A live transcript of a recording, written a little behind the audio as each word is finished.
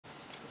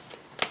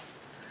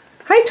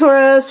Hi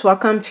Taurus,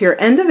 welcome to your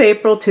end of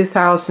April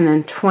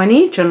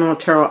 2020 General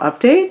Tarot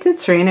Update.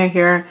 It's Raina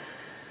here.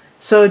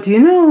 So do you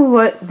know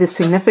what the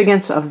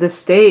significance of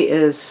this day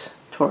is,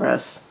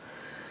 Taurus?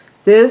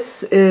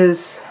 This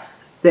is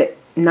the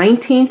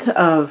 19th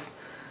of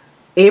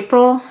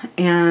April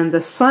and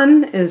the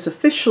sun is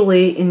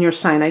officially in your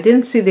sign. I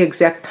didn't see the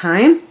exact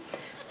time,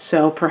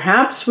 so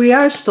perhaps we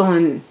are still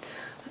in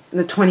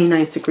the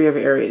 29th degree of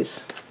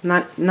Aries.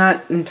 Not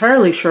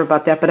entirely sure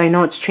about that, but I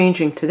know it's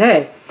changing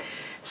today.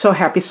 So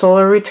happy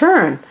solar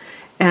return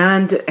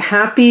and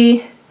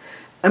happy,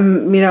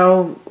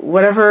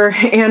 whatever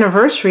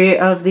anniversary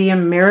of the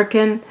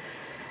American,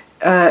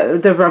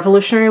 the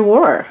Revolutionary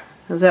War.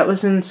 Because that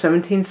was in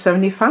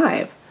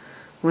 1775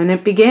 when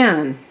it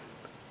began.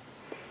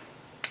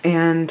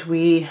 And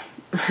we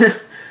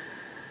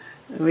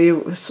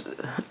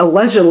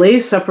allegedly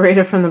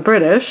separated from the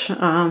British.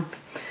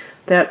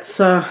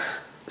 That's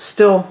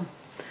still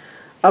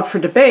up for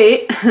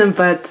debate,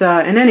 but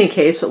in any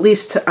case, at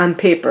least on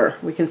paper,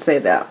 we can say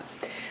that.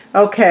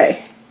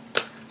 Okay,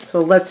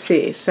 so let's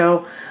see.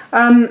 So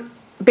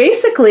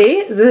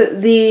basically,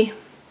 the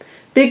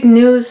big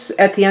news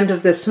at the end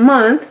of this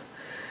month,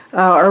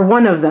 or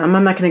one of them,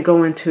 I'm not going to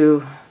go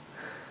into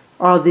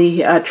all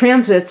the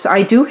transits.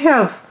 I do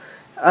have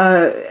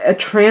a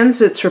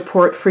transits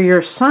report for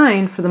your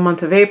sign for the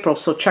month of April,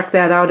 so check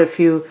that out if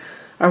you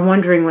are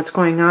wondering what's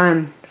going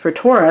on for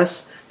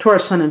Taurus,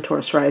 Taurus Sun and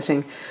Taurus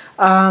Rising.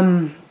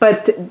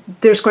 But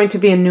there's going to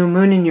be a new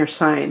moon in your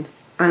sign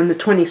on the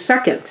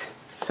 22nd.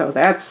 So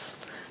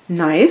that's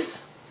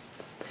nice.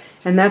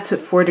 And that's at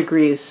 4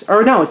 degrees.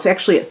 Or no, it's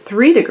actually at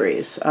 3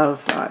 degrees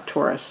of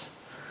Taurus,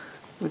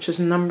 which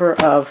is a number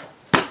of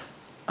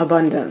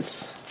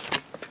abundance.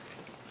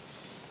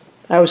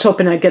 I was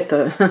hoping I'd get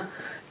the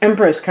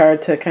Empress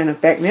card to kind of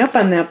back me up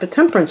on that, but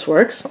Temperance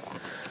works.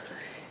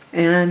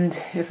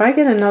 And if I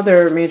get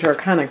another Major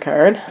Arcana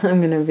card,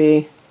 I'm going to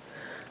be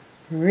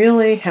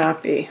really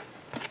happy.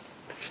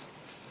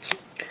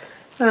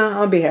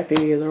 I'll be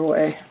happy either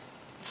way.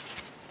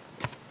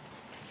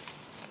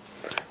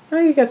 Oh,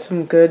 you got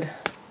some good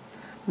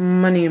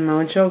money and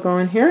mojo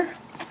going here.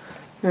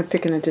 I'm going to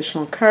pick an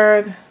additional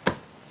card.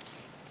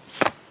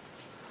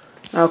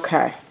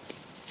 Okay.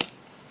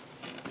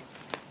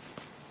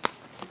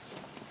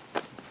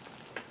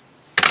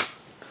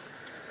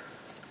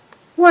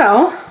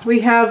 Well, we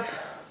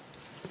have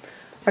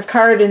a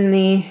card in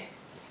the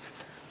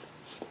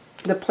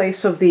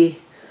place of the,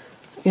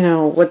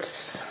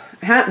 what's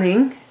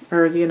happening,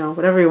 or,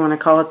 whatever you want to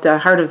call it, the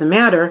heart of the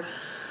matter,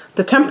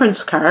 the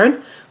Temperance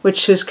card,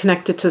 which is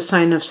connected to the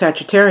sign of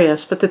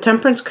Sagittarius. But the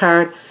Temperance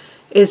card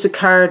is a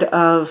card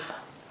of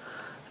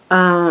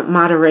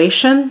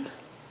moderation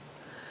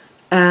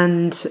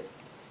and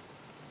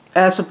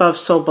as above,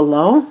 so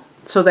below.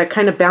 So that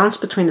kind of balance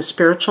between the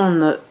spiritual and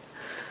the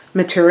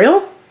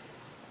material.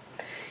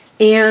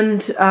 And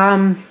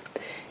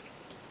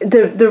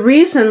the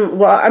reason,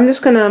 well, I'm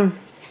just going to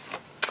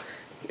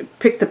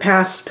pick the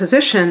past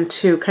position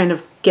to kind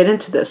of get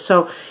into this.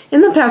 So in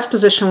the past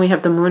position, we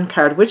have the Moon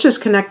card, which is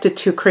connected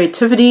to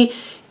creativity,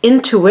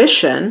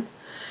 intuition,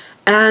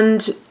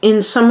 and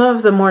in some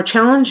of the more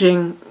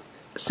challenging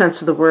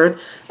sense of the word,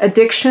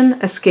 addiction,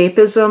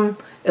 escapism,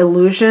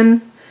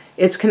 illusion.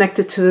 It's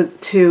connected to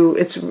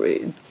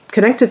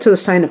the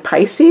sign of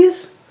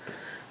Pisces.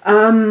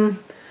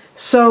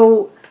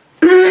 So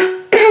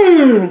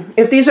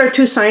if these are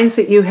two signs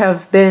that you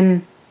have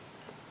been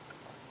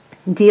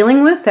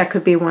dealing with, that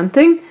could be one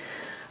thing.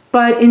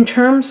 But in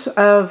terms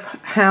of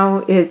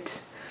how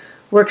it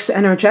works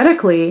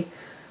energetically,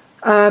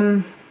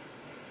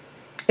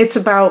 it's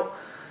about,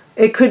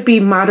 it could be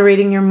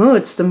moderating your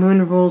moods. The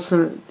moon rules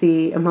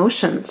the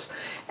emotions.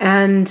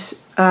 And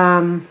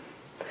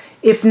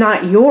if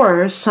not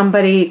yours,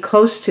 somebody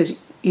close to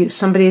you,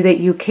 somebody that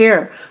you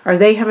care, are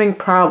they having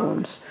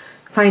problems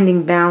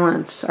finding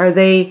balance? Are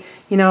they,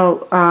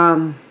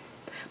 bipolar,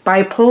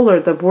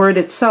 the word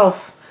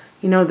itself,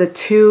 the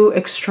two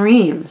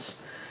extremes,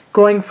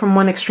 going from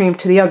one extreme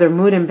to the other,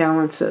 mood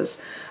imbalances.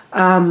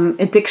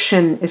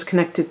 Addiction is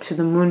connected to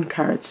the Moon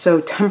card. So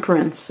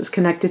Temperance is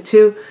connected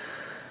to,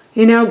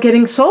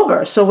 getting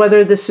sober. So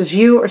whether this is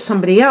you or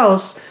somebody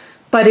else,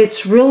 but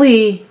it's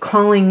really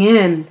calling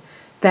in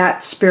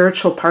that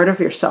spiritual part of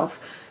yourself.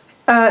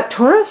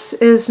 Taurus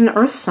is an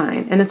earth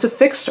sign, and it's a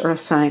fixed earth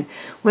sign.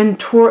 When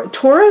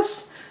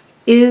Taurus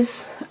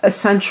is a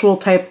sensual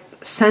type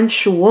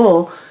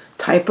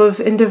of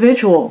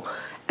individual,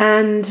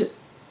 and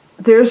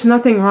there's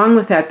nothing wrong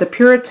with that. The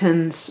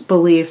Puritans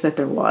believed that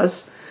there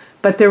was,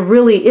 but there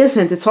really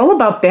isn't. It's all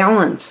about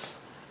balance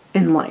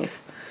in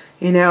life.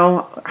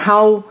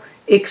 How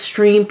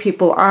extreme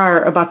people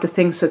are about the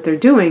things that they're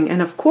doing.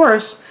 And of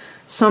course,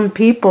 some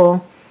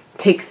people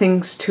take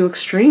things to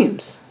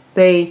extremes.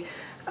 They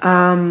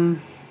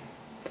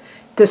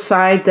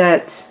decide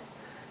that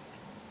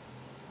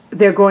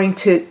they're going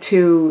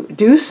to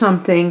do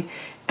something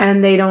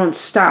and they don't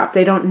stop.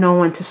 They don't know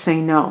when to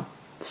say no.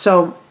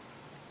 So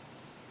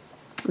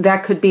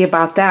that could be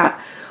about that.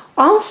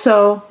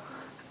 Also,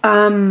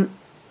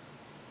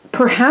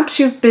 perhaps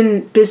you've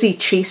been busy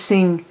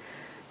chasing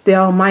the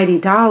almighty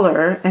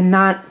dollar and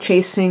not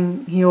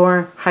chasing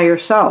your higher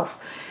self.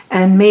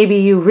 And maybe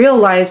you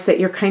realize that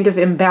you're kind of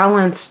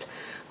imbalanced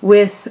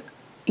with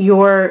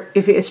your,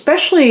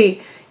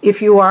 especially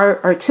if you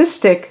are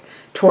artistic,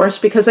 Taurus,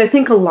 because I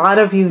think a lot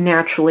of you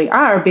naturally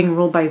are being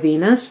ruled by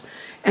Venus,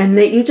 and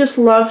that you just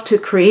love to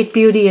create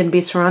beauty and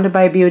be surrounded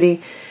by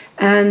beauty.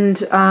 And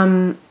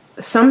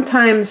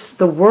sometimes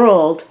the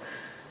world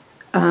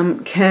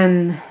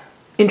can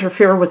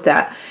interfere with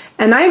that.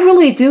 And I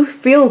really do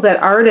feel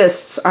that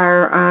artists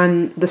are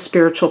on the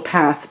spiritual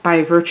path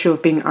by virtue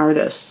of being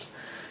artists,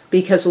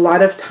 because a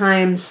lot of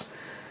times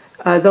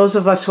those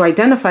of us who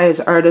identify as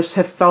artists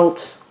have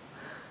felt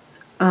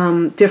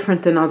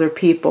different than other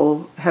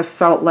people, have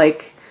felt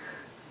like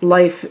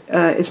life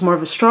is more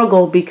of a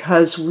struggle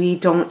because we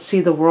don't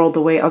see the world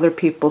the way other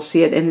people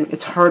see it, and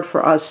it's hard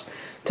for us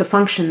to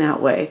function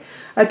that way.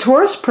 A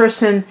Taurus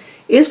person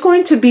is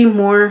going to be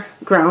more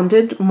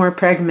grounded, more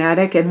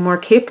pragmatic, and more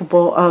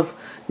capable of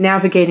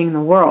navigating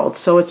the world.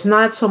 So it's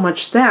not so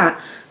much that,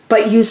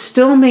 but you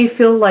still may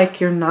feel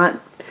like you're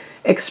not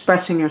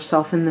expressing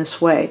yourself in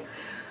this way.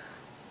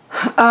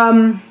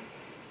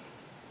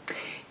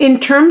 In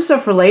terms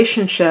of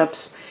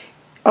relationships,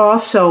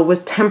 also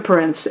with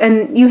temperance,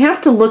 and you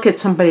have to look at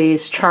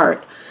somebody's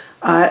chart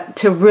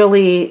to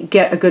really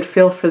get a good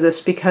feel for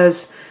this,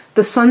 because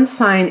the sun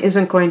sign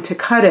isn't going to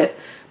cut it.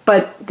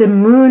 But the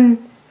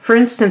moon, for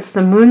instance,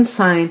 the moon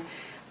sign,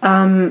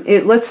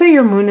 let's say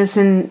your moon is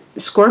in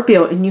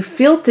Scorpio and you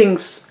feel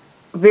things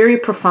very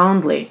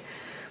profoundly.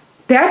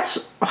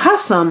 That's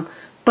awesome,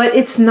 but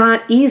it's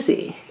not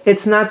easy.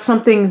 It's not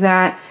something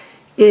that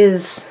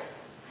is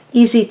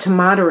easy to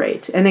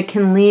moderate, and it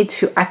can lead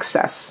to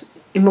excess,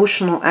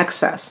 emotional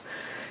excess,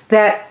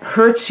 that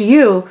hurts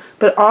you,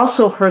 but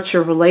also hurts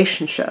your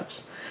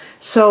relationships.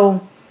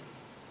 So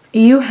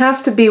you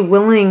have to be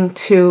willing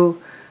to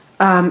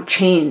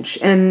change.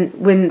 And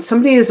when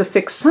somebody is a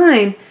fixed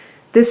sign,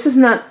 this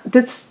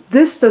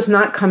does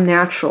not come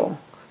natural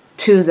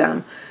to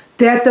them.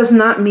 That does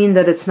not mean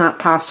that it's not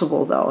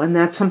possible, though, and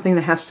that's something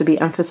that has to be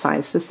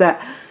emphasized, is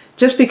that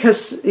just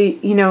because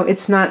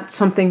it's not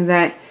something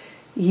that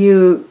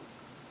you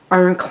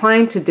are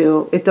inclined to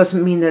do, it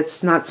doesn't mean that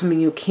it's not something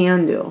you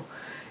can do.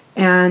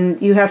 And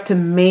you have to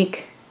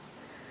make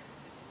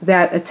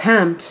that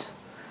attempt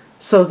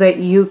so that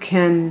you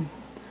can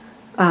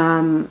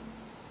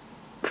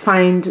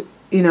find,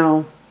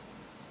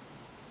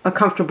 a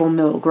comfortable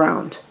middle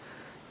ground,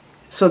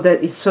 so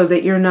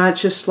that you're not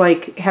just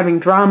like having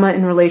drama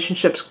in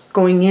relationships,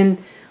 going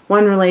in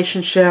one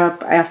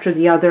relationship after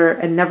the other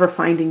and never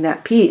finding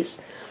that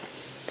peace.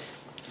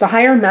 The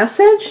higher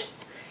message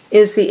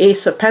is the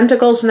Ace of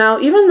Pentacles. Now,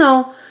 even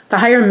though the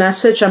higher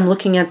message, I'm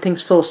looking at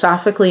things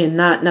philosophically and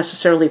not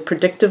necessarily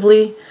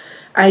predictively,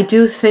 I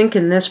do think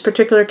in this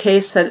particular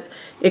case that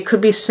it could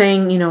be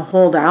saying,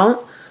 hold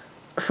out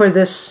for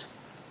this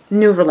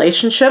new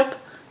relationship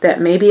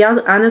that may be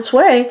on its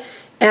way,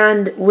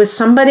 and with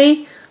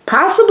somebody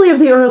possibly of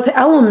the earth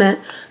element.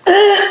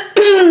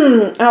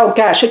 Oh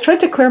gosh, I tried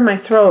to clear my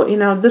throat.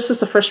 This is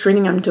the first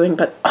reading I'm doing,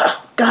 but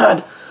oh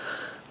God.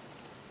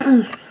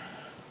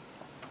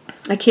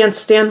 I can't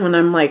stand when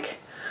I'm like,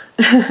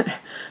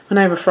 when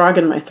I have a frog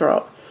in my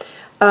throat.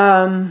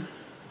 And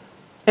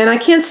I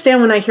can't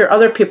stand when I hear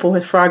other people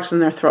with frogs in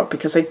their throat,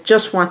 because I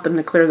just want them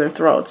to clear their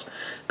throats.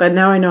 But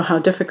now I know how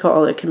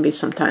difficult it can be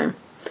sometimes.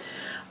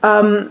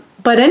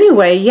 But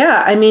anyway,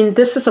 yeah, I mean,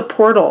 this is a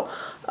portal.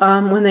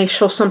 When they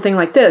show something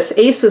like this,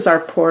 aces are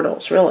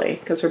portals, really,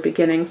 because they're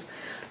beginnings.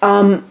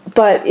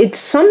 But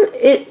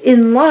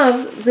in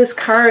love, this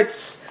card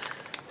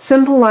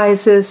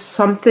symbolizes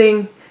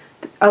something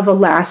of a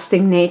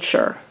lasting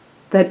nature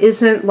that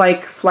isn't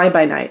like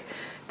fly-by-night.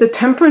 The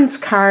Temperance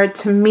card,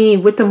 to me,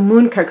 with the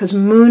Moon card, because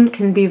Moon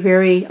can be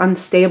very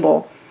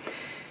unstable,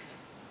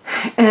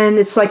 and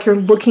it's like you're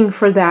looking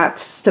for that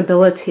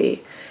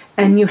stability,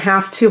 and you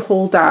have to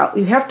hold out.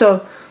 You have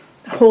to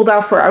hold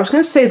out for, I was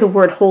going to say the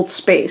word hold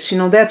space.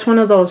 That's one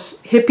of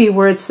those hippie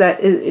words,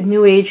 that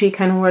new agey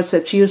kind of words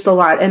that's used a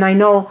lot, and I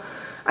know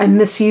I'm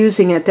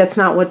misusing it. That's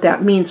not what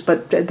that means,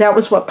 but that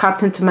was what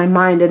popped into my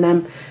mind, and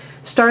I'm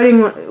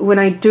starting when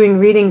I'm doing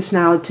readings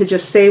now to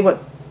just say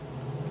what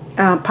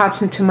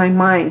pops into my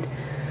mind.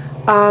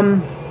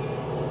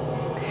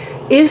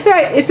 If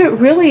it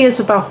really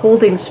is about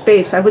holding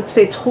space, I would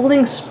say it's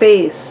holding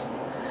space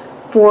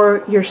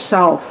for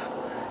yourself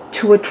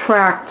to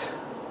attract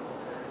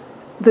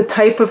the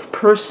type of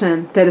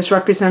person that is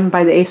represented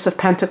by the Ace of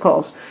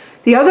Pentacles.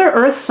 The other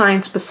earth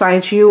signs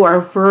besides you are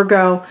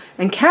Virgo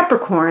and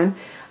Capricorn,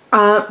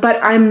 but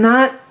I'm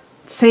not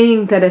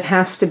saying that it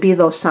has to be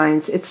those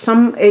signs.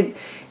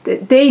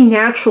 They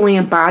naturally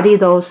embody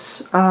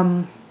those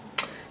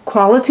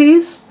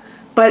qualities,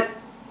 but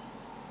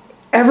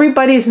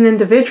everybody's an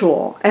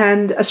individual,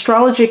 and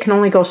astrology can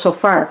only go so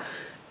far.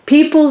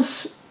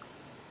 People's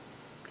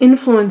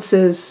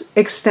influences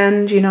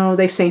extend,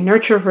 they say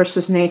nurture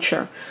versus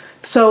nature.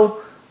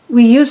 So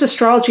we use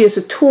astrology as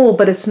a tool,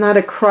 but it's not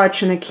a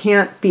crutch, and it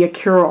can't be a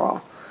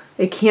cure-all.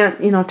 It can't,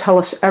 tell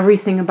us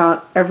everything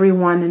about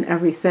everyone and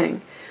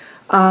everything.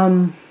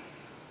 But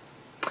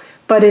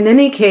in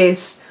any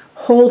case,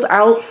 hold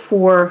out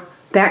for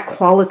that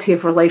quality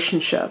of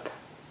relationship.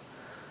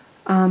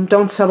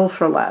 Don't settle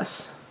for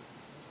less.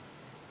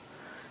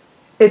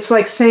 It's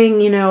like saying,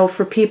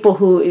 for people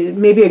who,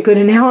 maybe a good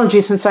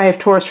analogy since I have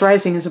Taurus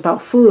rising is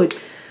about food.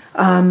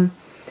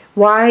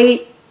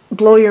 Why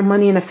blow your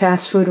money in a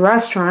fast food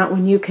restaurant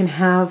when you can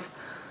have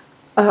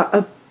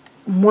a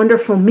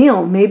wonderful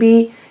meal?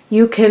 Maybe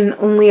you can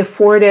only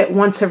afford it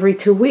once every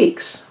 2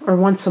 weeks or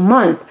once a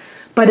month,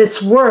 but it's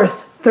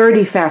worth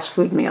 30 fast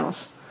food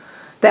meals.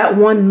 That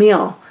one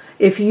meal.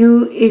 If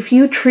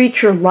you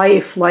treat your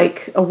life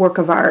like a work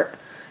of art,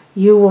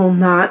 you will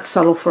not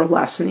settle for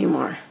less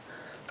anymore.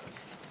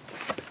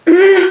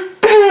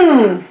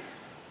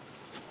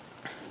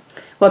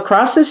 What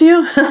crosses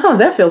you? Oh,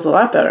 that feels a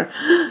lot better.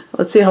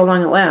 Let's see how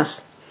long it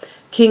lasts.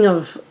 King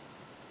of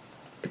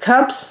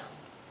Cups.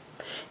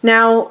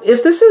 Now,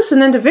 if this is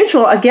an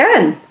individual,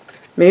 again,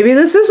 maybe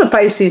this is a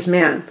Pisces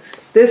man.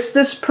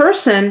 This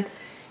person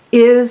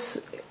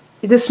is,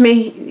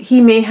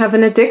 he may have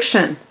an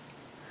addiction.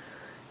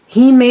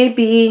 You may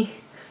be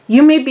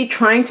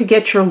trying to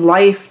get your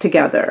life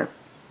together.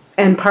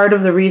 And part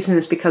of the reason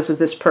is because of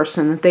this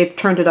person, that they've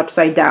turned it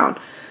upside down.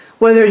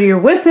 Whether you're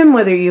with him,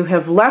 whether you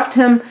have left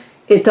him,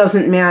 it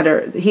doesn't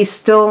matter. He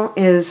still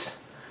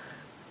is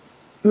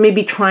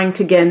maybe trying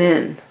to get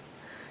in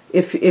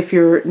if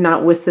you're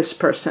not with this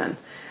person.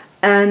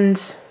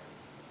 And,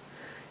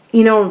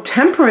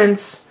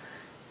 temperance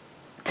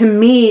to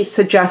me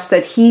suggests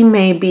that he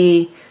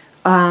may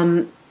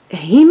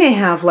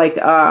have like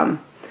a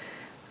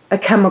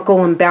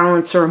chemical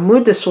imbalance or a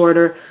mood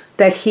disorder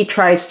that he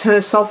tries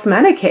to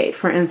self-medicate,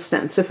 for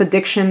instance, if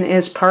addiction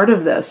is part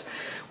of this.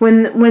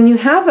 When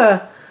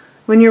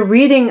you're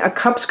reading a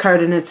Cups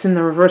card and it's in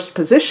the reversed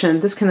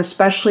position, this can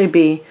especially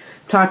be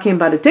talking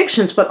about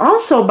addictions, but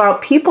also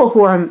about people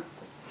who are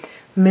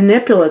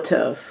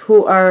manipulative,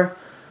 who are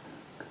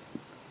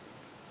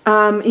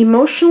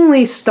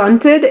emotionally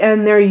stunted,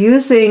 and they're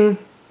using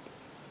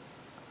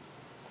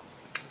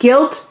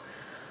guilt,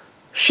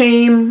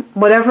 shame,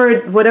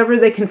 whatever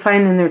they can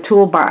find in their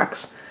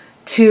toolbox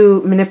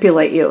to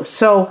manipulate you.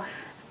 So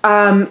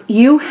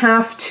you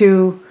have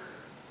to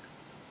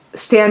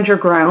stand your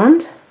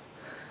ground.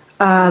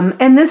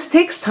 And this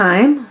takes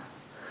time.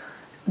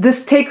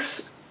 This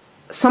takes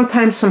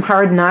sometimes some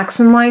hard knocks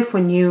in life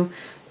when you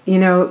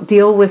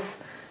deal with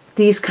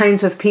these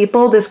kinds of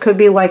people. This could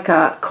be like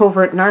a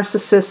covert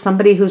narcissist,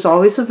 somebody who's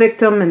always a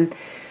victim and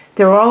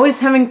they're always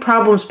having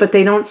problems, but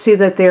they don't see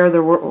that they're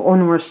their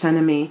own worst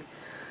enemy.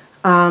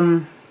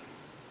 And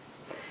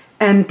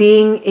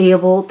being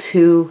able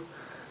to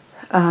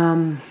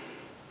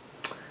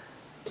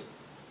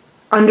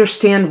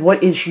understand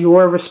what is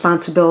your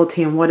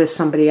responsibility and what is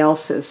somebody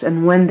else's,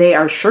 and when they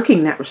are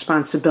shirking that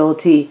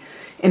responsibility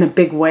in a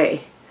big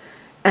way,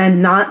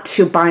 and not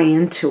to buy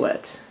into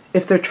it.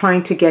 If they're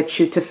trying to get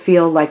you to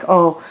feel like,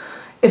 oh,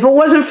 if it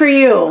wasn't for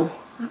you,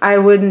 I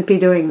wouldn't be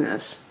doing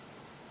this.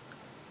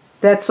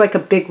 That's like a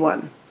big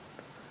one.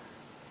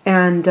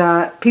 And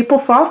people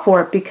fall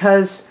for it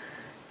because,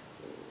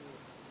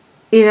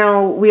 we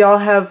all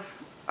have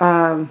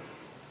our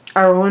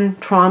own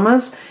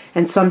traumas,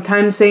 and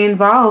sometimes they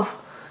involve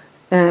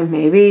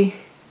maybe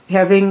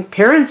having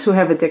parents who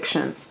have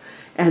addictions.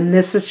 And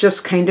this is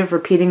just kind of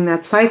repeating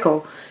that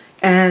cycle.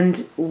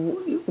 And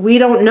we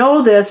don't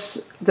know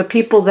this. The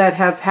people that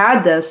have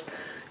had this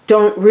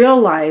don't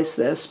realize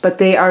this, but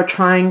they are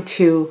trying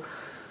to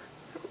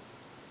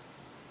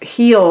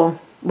heal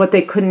what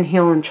they couldn't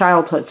heal in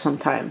childhood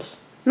sometimes.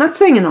 I'm not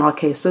saying in all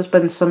cases,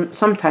 but in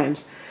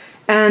sometimes.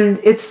 And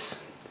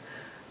it's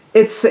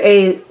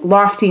a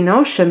lofty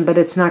notion, but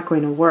it's not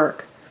going to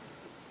work.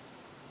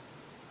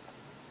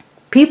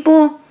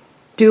 People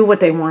do what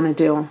they want to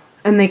do,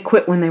 and they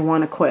quit when they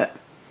want to quit.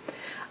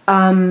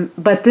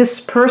 But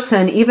this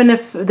person, even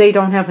if they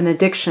don't have an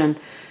addiction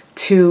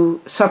to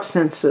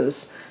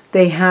substances,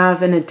 they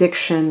have an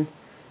addiction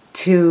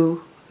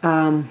to,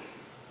 or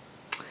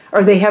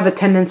they have a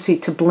tendency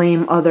to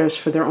blame others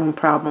for their own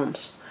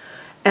problems.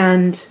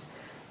 And,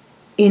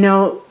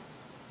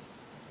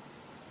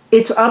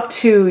 it's up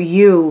to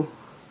you,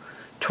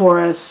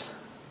 Taurus,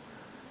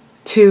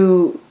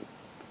 to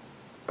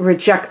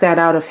reject that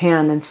out of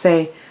hand and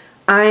say,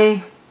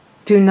 I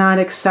do not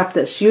accept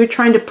this. You're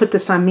trying to put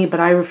this on me, but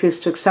I refuse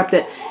to accept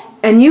it.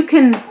 And you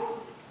can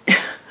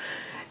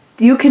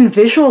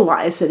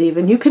visualize it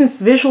even. You can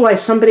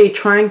visualize somebody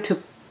trying to,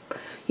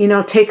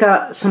 take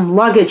some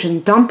luggage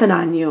and dump it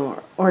on you,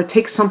 or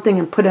take something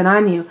and put it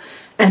on you,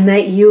 and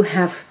that you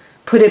have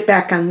put it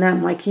back on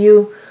them, like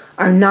you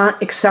are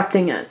not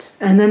accepting it.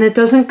 And then it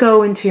doesn't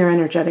go into your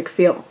energetic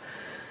field.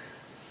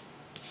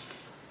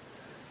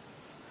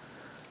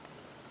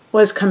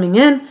 What is coming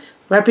in,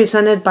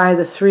 represented by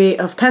the Three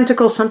of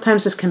Pentacles.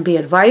 Sometimes this can be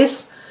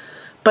advice,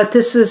 but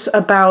this is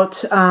about,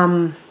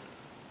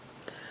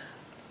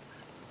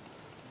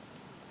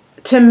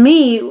 to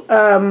me,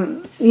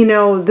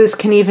 this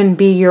can even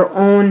be your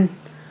own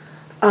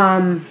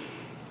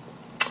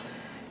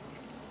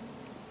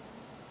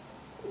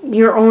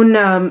your own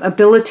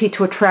ability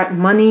to attract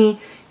money,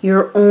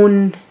 your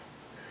own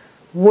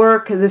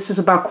work. This is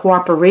about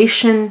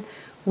cooperation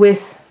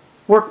with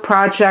work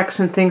projects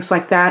and things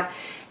like that.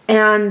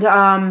 And,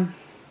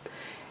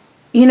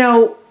 you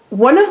know,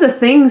 one of the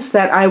things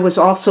that I was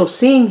also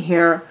seeing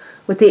here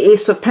with the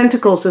Ace of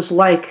Pentacles is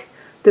like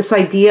this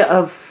idea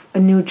of a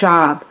new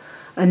job.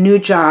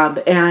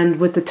 And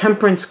with the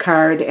Temperance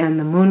card and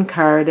the Moon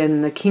card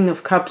and the King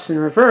of Cups in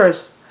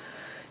reverse,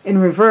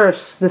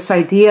 this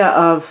idea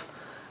of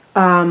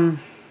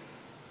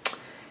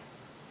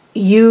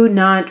you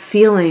not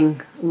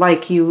feeling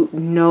like you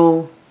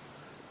know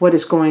what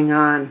is going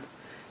on.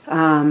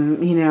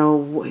 You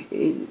know,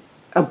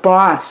 a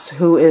boss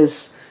who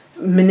is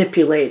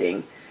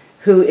manipulating,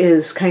 who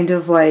is kind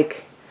of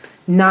like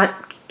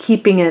not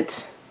keeping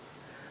it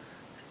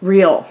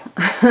real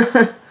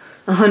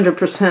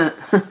 100%,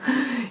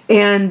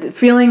 and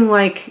feeling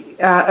like,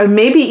 or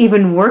maybe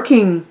even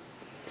working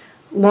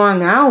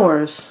long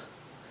hours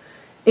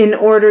in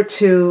order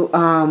to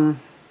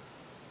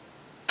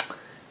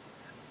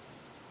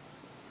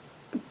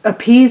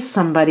appease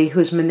somebody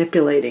who's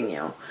manipulating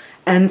you.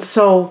 And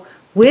so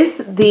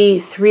with the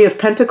Three of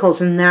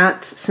Pentacles in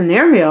that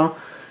scenario,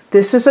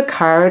 this is a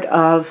card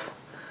of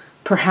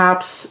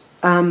perhaps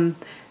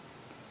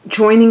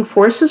joining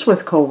forces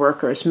with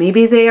coworkers.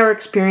 Maybe they are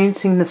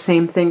experiencing the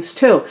same things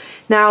too.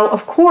 Now,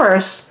 of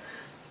course,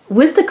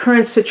 with the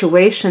current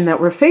situation that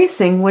we're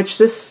facing, which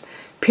this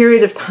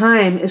period of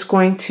time is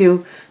going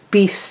to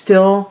be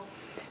still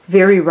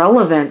very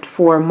relevant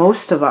for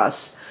most of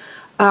us,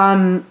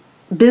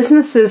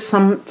 businesses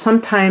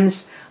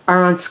sometimes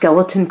are on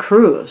skeleton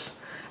crews.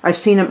 I've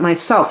seen it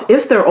myself,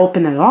 if they're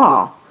open at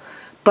all.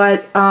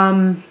 But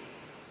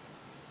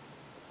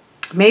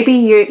maybe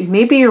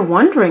you're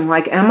wondering,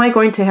 like, am I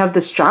going to have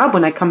this job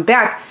when I come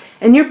back?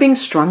 And you're being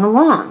strung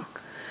along.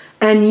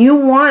 And you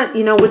want,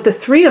 you know, with the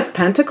Three of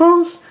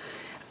Pentacles,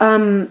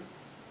 I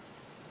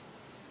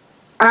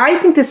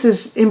think this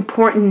is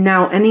important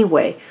now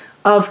anyway,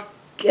 of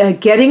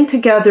getting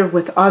together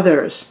with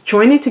others,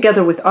 joining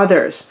together with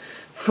others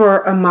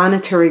for a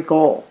monetary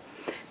goal.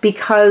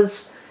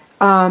 Because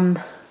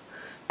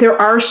there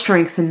are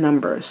strength in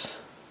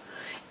numbers.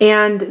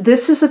 And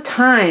this is a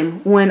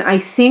time when I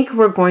think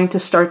we're going to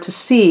start to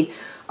see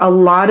a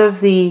lot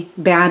of the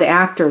bad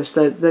actors,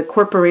 the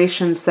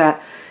corporations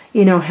that,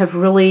 you know, have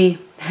really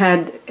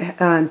had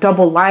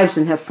double lives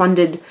and have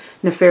funded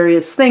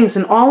nefarious things,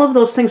 and all of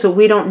those things that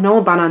we don't know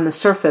about on the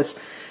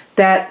surface,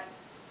 that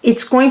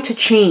it's going to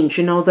change.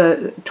 You know,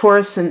 the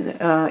Taurus and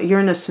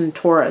Uranus and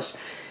Taurus,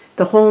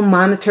 the whole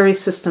monetary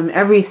system,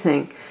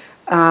 everything.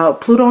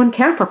 Pluto and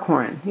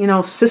Capricorn, you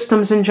know,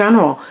 systems in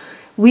general.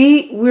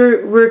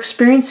 We're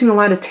experiencing a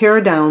lot of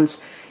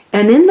teardowns,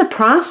 and in the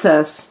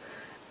process,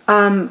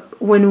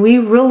 when we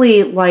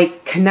really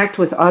like connect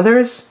with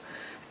others,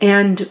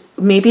 and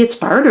maybe it's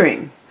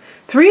bartering.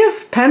 Three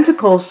of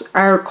Pentacles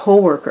are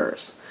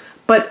co-workers,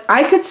 but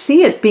I could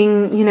see it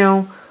being, you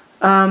know,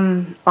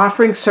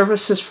 offering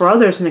services for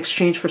others in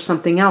exchange for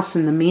something else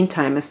in the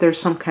meantime, if there's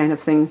some kind of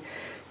thing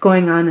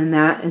going on in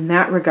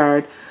that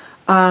regard.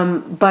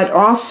 But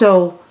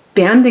also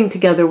banding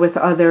together with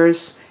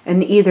others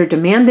and either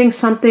demanding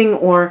something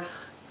or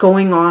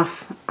going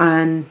off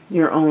on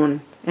your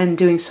own and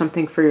doing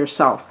something for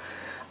yourself.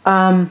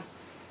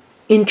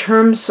 In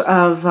terms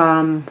of,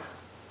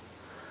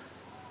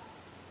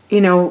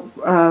 you know,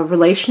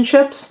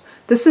 relationships,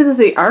 this is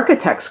the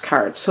Architect's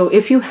card. So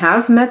if you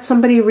have met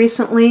somebody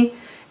recently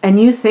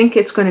and you think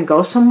it's going to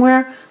go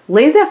somewhere,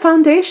 lay that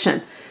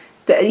foundation.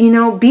 You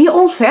know, be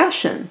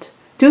old-fashioned.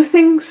 Do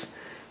things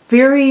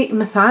very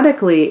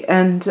methodically,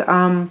 and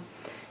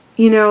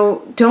you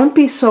know, don't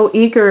be so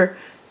eager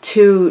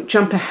to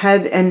jump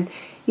ahead. And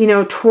you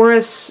know,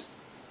 Taurus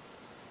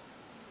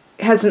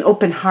has an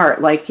open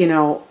heart, like, you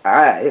know,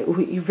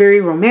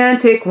 very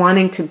romantic,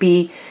 wanting to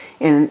be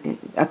in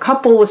a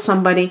couple with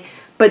somebody,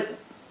 but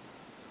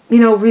you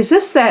know,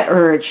 resist that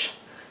urge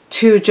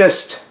to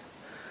just,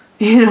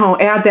 you know,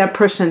 add that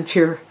person to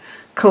your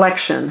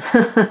collection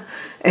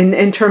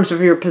in terms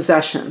of your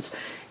possessions.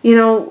 You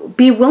know,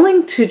 be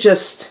willing to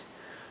just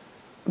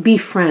be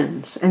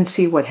friends and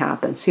see what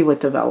happens, see what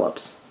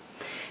develops.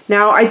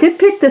 Now, I did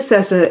pick this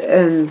as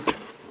an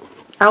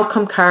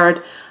outcome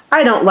card.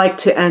 I don't like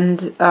to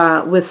end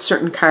with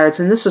certain cards,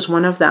 and this is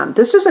one of them.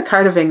 This is a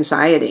card of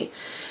anxiety.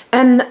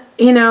 And,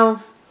 you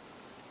know,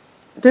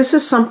 this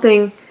is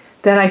something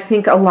that I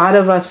think a lot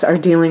of us are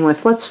dealing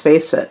with, let's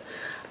face it.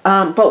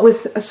 But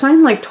with a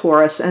sign like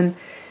Taurus, and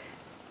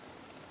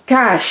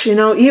gosh, you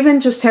know,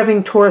 even just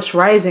having Taurus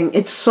rising,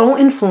 it's so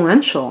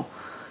influential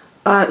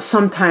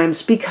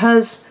sometimes,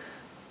 because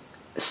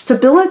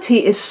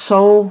stability is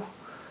so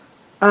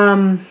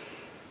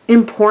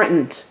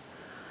important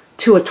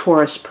to a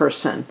Taurus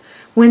person.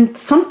 When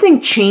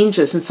something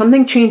changes, and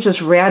something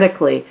changes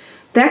radically,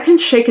 that can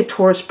shake a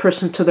Taurus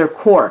person to their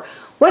core.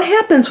 What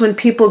happens when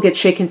people get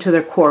shaken to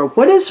their core?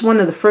 What is one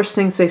of the first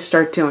things they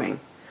start doing?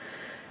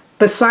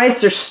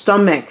 Besides their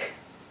stomach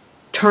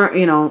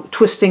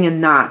twisting in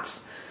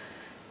knots,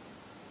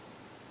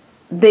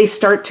 they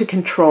start to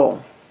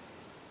control.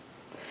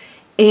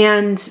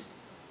 And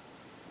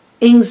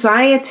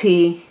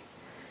anxiety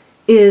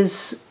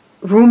is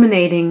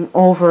ruminating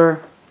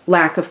over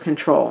lack of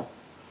control.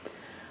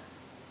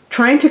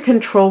 Trying to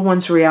control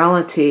one's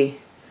reality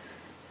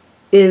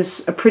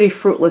is a pretty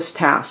fruitless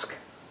task.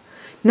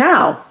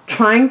 Now,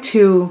 trying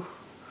to,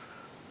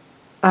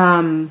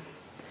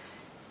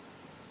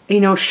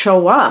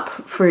 show up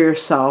for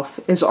yourself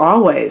is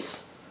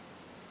always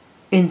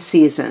in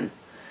season.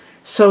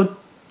 So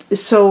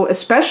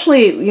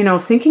especially,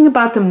 thinking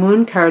about the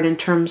moon card in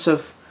terms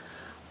of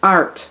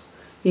art,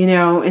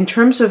 in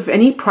terms of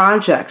any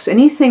projects,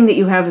 anything that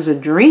you have as a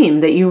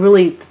dream that you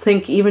really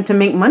think even to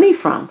make money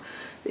from.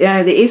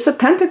 The Ace of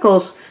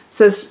Pentacles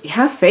says,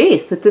 have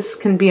faith that this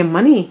can be a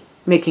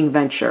money-making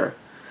venture.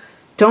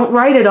 Don't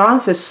write it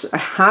off as a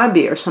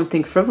hobby or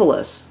something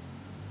frivolous.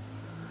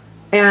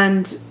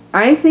 And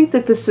I think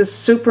that this is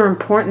super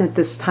important at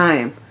this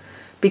time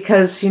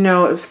because,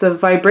 if the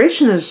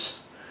vibration is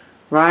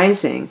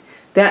rising,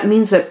 that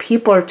means that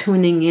people are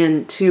tuning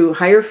in to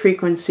higher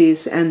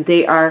frequencies and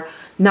they are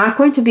not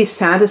going to be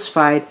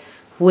satisfied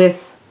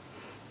with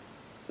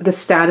the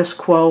status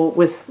quo,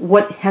 with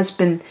what has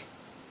been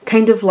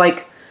kind of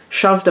like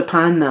shoved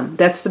upon them.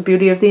 That's the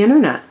beauty of the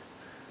internet,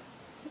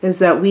 is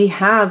that we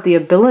have the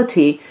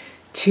ability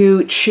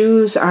to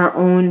choose our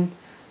own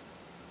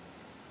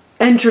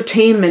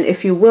entertainment,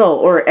 if you will,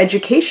 or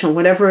education,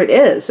 whatever it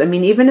is. I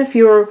mean, even if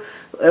you're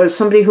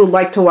somebody who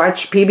liked to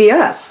watch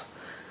PBS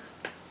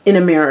in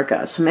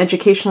America, some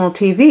educational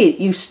TV,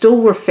 you still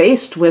were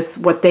faced with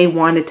what they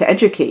wanted to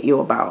educate you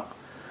about.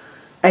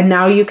 And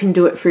now you can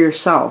do it for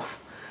yourself.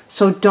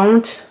 So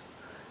don't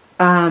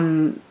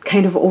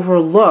kind of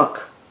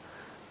overlook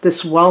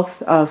this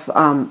wealth of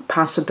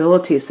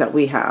possibilities that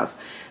we have.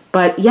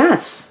 But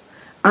yes,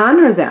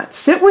 honor that.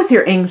 Sit with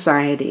your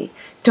anxiety.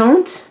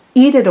 Don't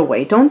eat it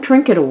away. Don't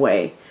drink it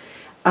away.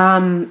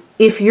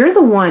 If you're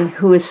the one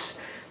who is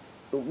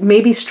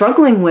maybe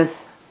struggling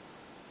with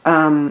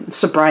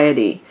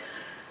sobriety,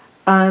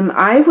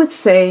 I would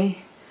say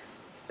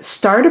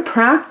start a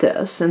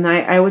practice, and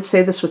I would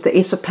say this with the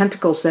Ace of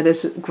Pentacles, that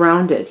is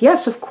grounded.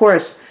 Yes, of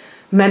course,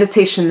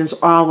 meditation is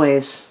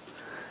always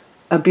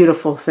a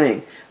beautiful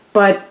thing,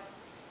 but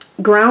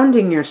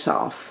grounding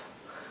yourself.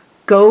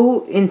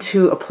 Go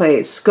into a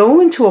place,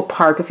 go into a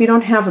park. If you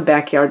don't have a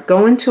backyard,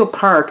 go into a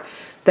park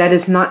that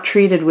is not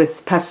treated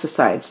with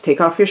pesticides.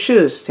 Take off your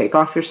shoes, take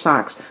off your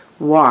socks,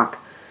 walk.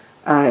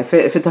 If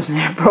it doesn't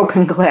have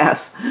broken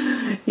glass,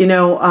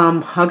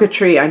 hug a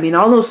tree. I mean,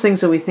 all those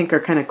things that we think are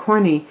kind of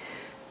corny.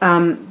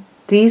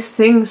 These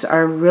things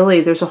are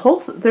really, there's a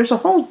whole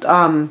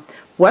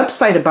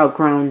website about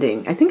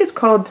grounding. I think it's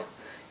called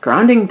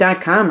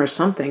grounding.com or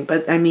something,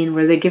 but I mean,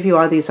 where they give you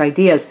all these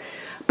ideas.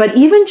 But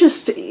even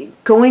just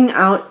going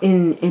out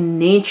in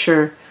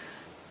nature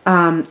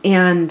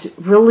and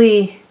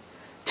really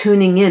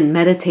tuning in,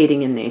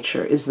 meditating in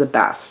nature is the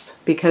best,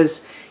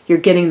 because you're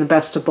getting the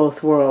best of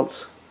both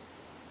worlds.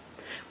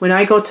 When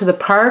I go to the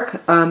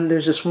park,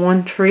 there's this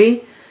one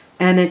tree,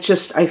 and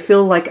I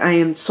feel like I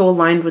am so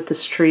aligned with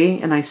this tree,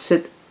 and I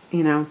sit,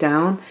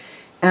 down,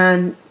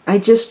 and I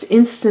just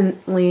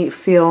instantly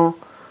feel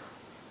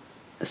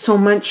so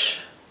much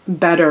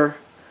better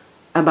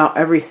about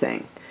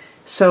everything.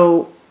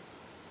 So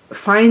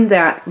find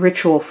that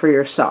ritual for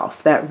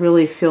yourself that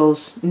really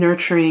feels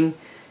nurturing,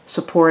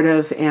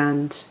 supportive,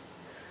 and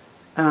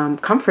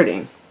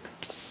comforting.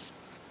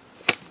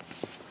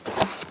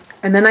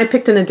 And then I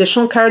picked an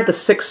additional card, the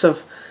Six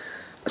of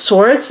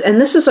Swords,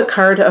 and this is a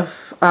card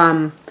of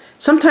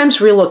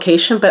sometimes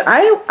relocation, but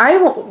I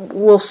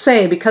will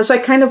say, because I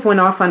kind of went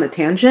off on a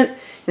tangent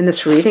in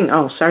this reading,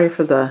 sorry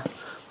for the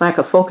lack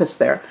of focus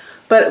there,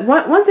 but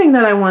one thing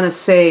that I want to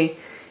say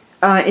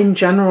in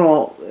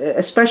general,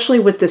 especially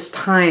with this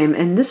time,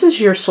 and this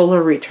is your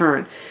solar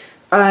return,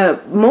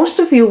 most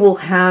of you will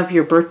have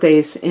your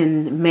birthdays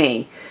in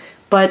May,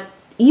 but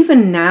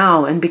even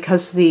now, and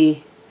because the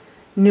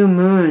new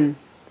moon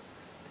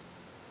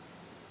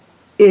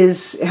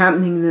is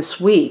happening this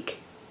week,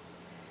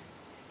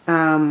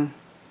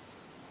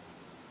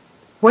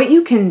 what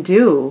you can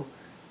do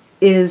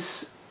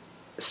is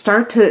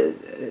start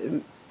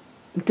to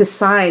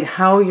decide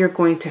how you're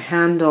going to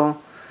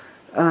handle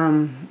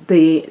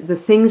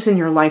the things in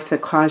your life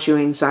that cause you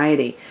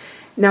anxiety.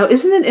 Now,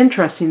 isn't it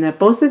interesting that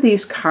both of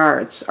these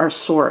cards are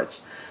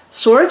swords?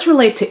 Swords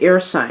relate to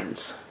air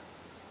signs.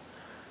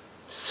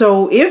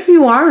 So if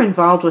you are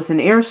involved with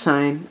an air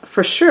sign,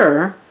 for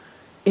sure,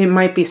 it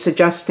might be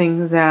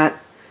suggesting that,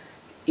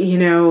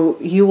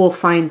 you will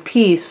find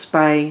peace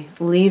by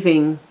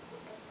leaving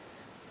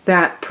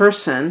that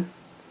person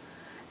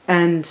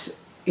and,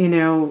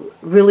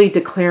 really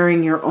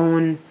declaring your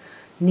own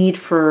need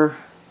for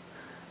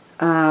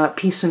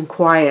peace and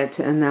quiet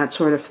and that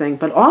sort of thing.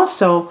 But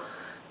also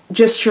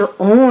just your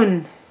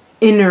own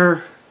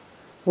inner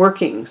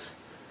workings,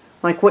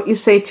 like what you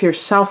say to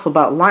yourself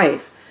about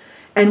life.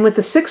 And with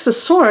the Six of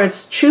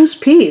Swords, choose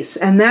peace.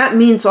 And that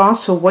means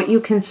also what you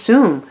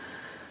consume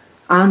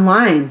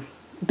online,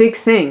 big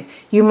thing.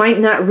 You might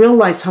not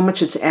realize how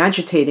much it's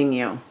agitating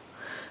you.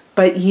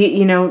 But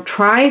you know,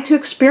 try to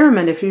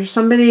experiment. If you're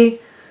somebody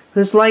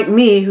who's like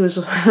me, who's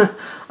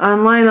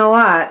online a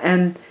lot,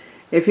 and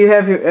if you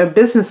have a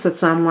business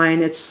that's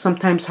online, it's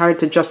sometimes hard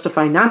to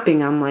justify not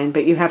being online,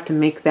 but you have to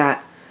make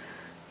that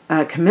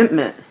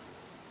commitment,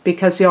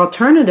 because the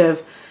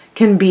alternative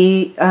can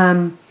be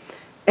an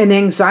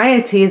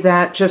anxiety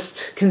that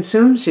just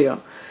consumes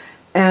you.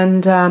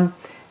 And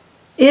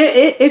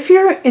if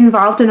you're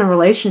involved in a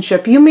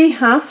relationship, you may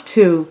have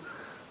to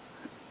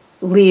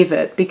leave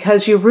it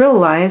because you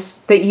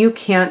realize that you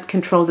can't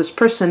control this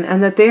person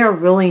and that they are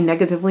really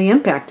negatively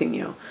impacting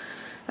you.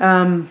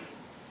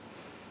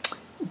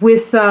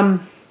 With a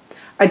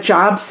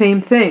job,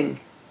 same thing.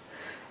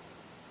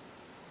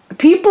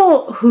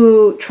 People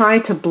who try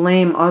to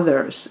blame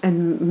others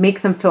and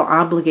make them feel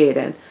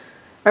obligated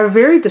are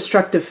very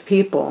destructive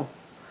people.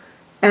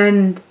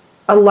 And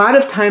a lot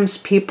of times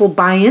people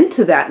buy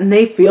into that and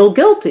they feel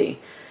guilty.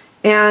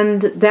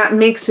 And that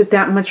makes it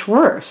that much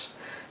worse.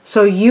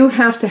 So you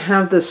have to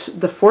have the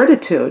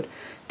fortitude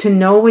to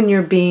know when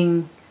you're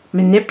being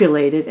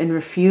manipulated and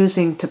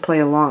refusing to play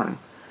along.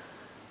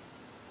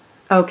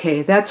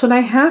 Okay, that's what I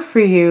have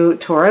for you,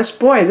 Taurus.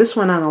 Boy, this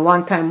went on a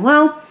long time.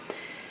 Well,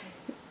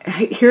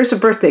 here's a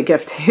birthday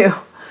gift to you.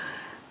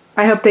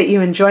 I hope that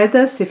you enjoyed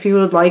this. If you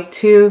would like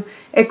to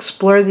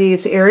explore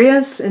these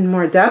areas in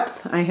more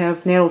depth, I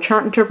have natal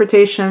chart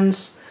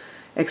interpretations,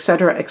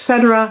 etc.,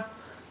 etc.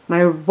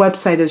 My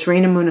website is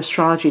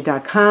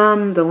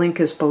rainamoonastrology.com. The link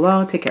is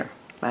below. Take care.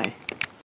 Bye.